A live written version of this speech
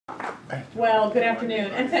Well, good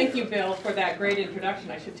afternoon, and thank you, Bill, for that great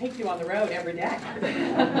introduction. I should take you on the road every day.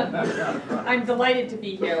 I'm delighted to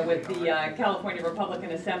be here with the California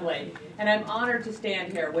Republican Assembly, and I'm honored to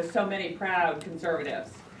stand here with so many proud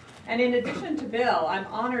conservatives. And in addition to Bill, I'm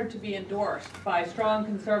honored to be endorsed by strong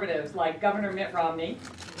conservatives like Governor Mitt Romney,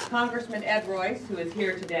 Congressman Ed Royce, who is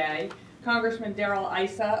here today, Congressman Darrell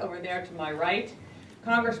Issa over there to my right,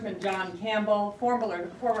 Congressman John Campbell, former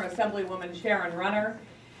Assemblywoman Sharon Runner,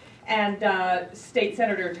 and State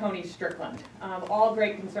Senator Tony Strickland, all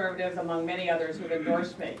great conservatives among many others who have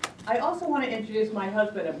endorsed me. I also want to introduce my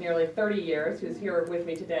husband of nearly 30 years, who's here with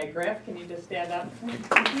me today. Griff, can you just stand up?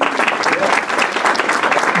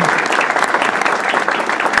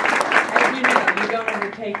 As you know, you don't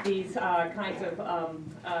undertake these kinds of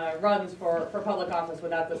runs for public office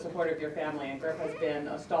without the support of your family, and Griff has been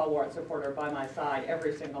a stalwart supporter by my side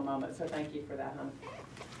every single moment, so thank you for that, hon.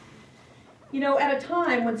 You know, at a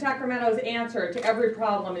time when Sacramento's answer to every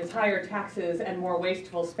problem is higher taxes and more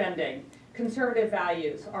wasteful spending, conservative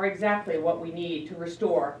values are exactly what we need to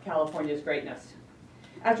restore California's greatness.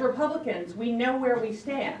 As Republicans, we know where we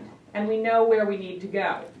stand, and we know where we need to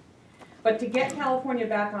go. But to get California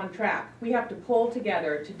back on track, we have to pull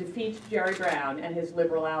together to defeat Jerry Brown and his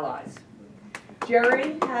liberal allies.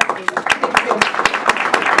 Jerry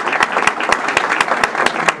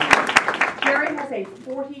has a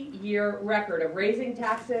 40-year record of raising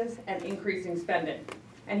taxes and increasing spending.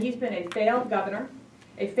 And he's been a failed governor,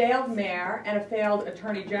 a failed mayor, and a failed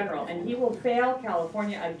attorney general. And he will fail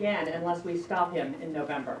California again unless we stop him in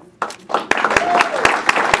November. We're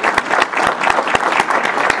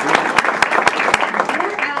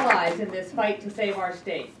allies in this fight to save our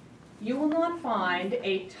state. You will not find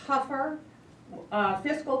a tougher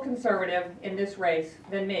fiscal conservative in this race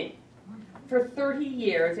than me. For 30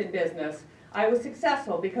 years in business, I was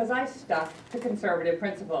successful because I stuck to conservative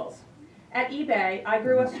principles. At eBay, I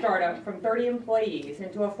grew a startup from 30 employees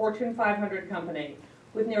into a Fortune 500 company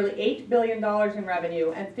with nearly $8 billion in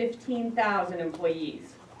revenue and 15,000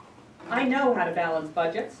 employees. I know how to balance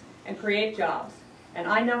budgets and create jobs, and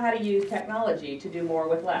I know how to use technology to do more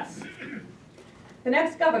with less. The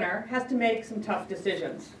next governor has to make some tough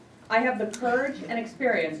decisions. I have the courage and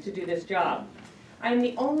experience to do this job. I am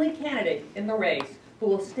the only candidate in the race who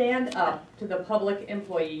will stand up to the public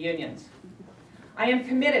employee unions. I am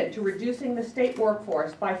committed to reducing the state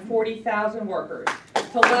workforce by 40,000 workers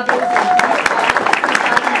to levels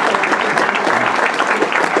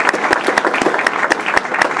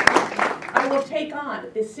I will take on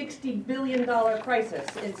the $60 billion crisis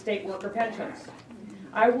in state worker pensions.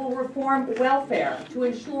 I will reform welfare to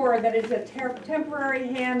ensure that it is a temporary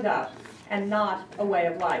hand-up and not a way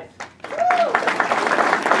of life.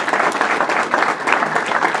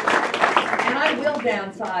 I will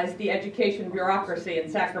downsize the education bureaucracy in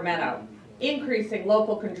Sacramento, increasing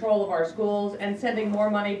local control of our schools and sending more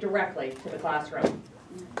money directly to the classroom.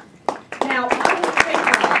 Now, I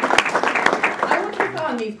will take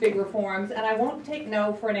on these big reforms, and I won't take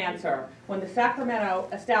no for an answer when the Sacramento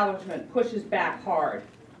establishment pushes back hard.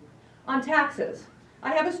 On taxes,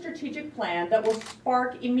 I have a strategic plan that will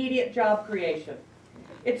spark immediate job creation.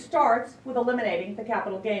 It starts with eliminating the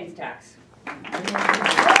capital gains tax.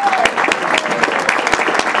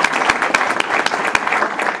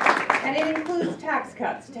 And it includes tax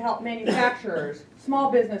cuts to help manufacturers,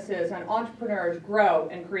 small businesses, and entrepreneurs grow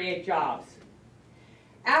and create jobs.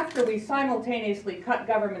 After we simultaneously cut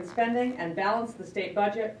government spending and balance the state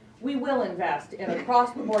budget, we will invest in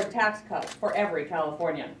across-the-board tax cuts for every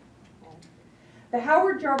Californian. The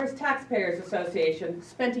Howard Jarvis Taxpayers Association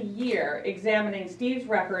spent a year examining Steve's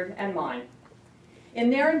record and mine. In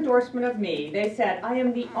their endorsement of me, they said I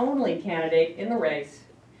am the only candidate in the race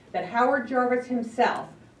that Howard Jarvis himself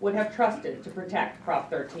would have trusted to protect Prop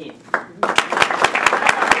 13. I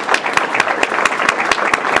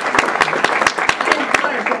am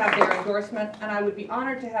honored to have their endorsement, and I would be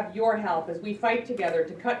honored to have your help as we fight together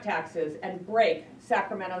to cut taxes and break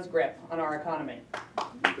Sacramento's grip on our economy.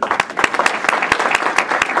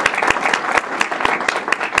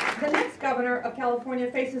 The next governor of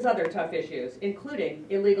California faces other tough issues, including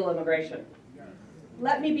illegal immigration.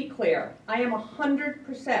 Let me be clear, I am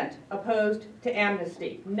 100% opposed to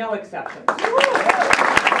amnesty, no exceptions.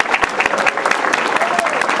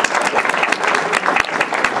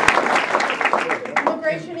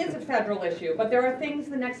 Immigration is a federal issue, but there are things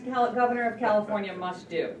the next governor of California must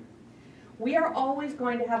do. We are always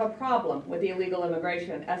going to have a problem with illegal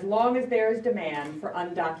immigration as long as there is demand for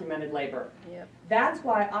undocumented labor. Yep. That's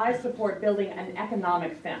why I support building an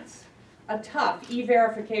economic fence, a tough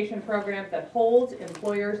e-verification program that holds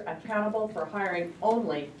employers accountable for hiring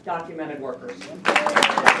only documented workers.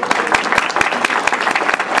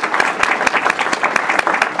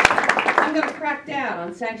 down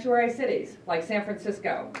on sanctuary cities like San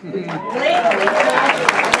Francisco, which blatantly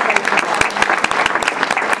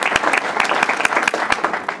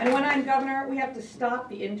and when I'm governor, we have to stop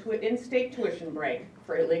the in-state tuition break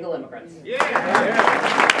for illegal immigrants.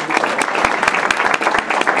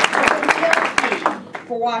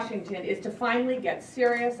 For Washington is to finally get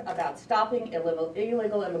serious about stopping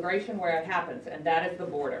illegal immigration where it happens, and that is the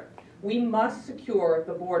border. We must secure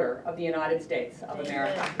the border of the United States of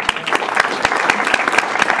America.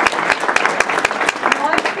 Now,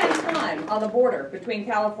 I've spent time on the border between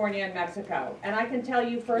California and Mexico, and I can tell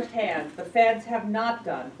you firsthand, the feds have not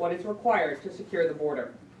done what is required to secure the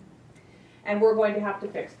border. And we're going to have to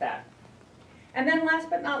fix that. And then last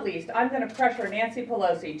but not least, I'm going to pressure Nancy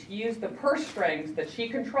Pelosi to use the purse strings that she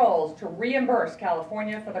controls to reimburse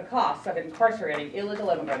California for the costs of incarcerating illegal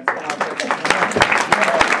immigrants in our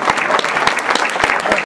prisons.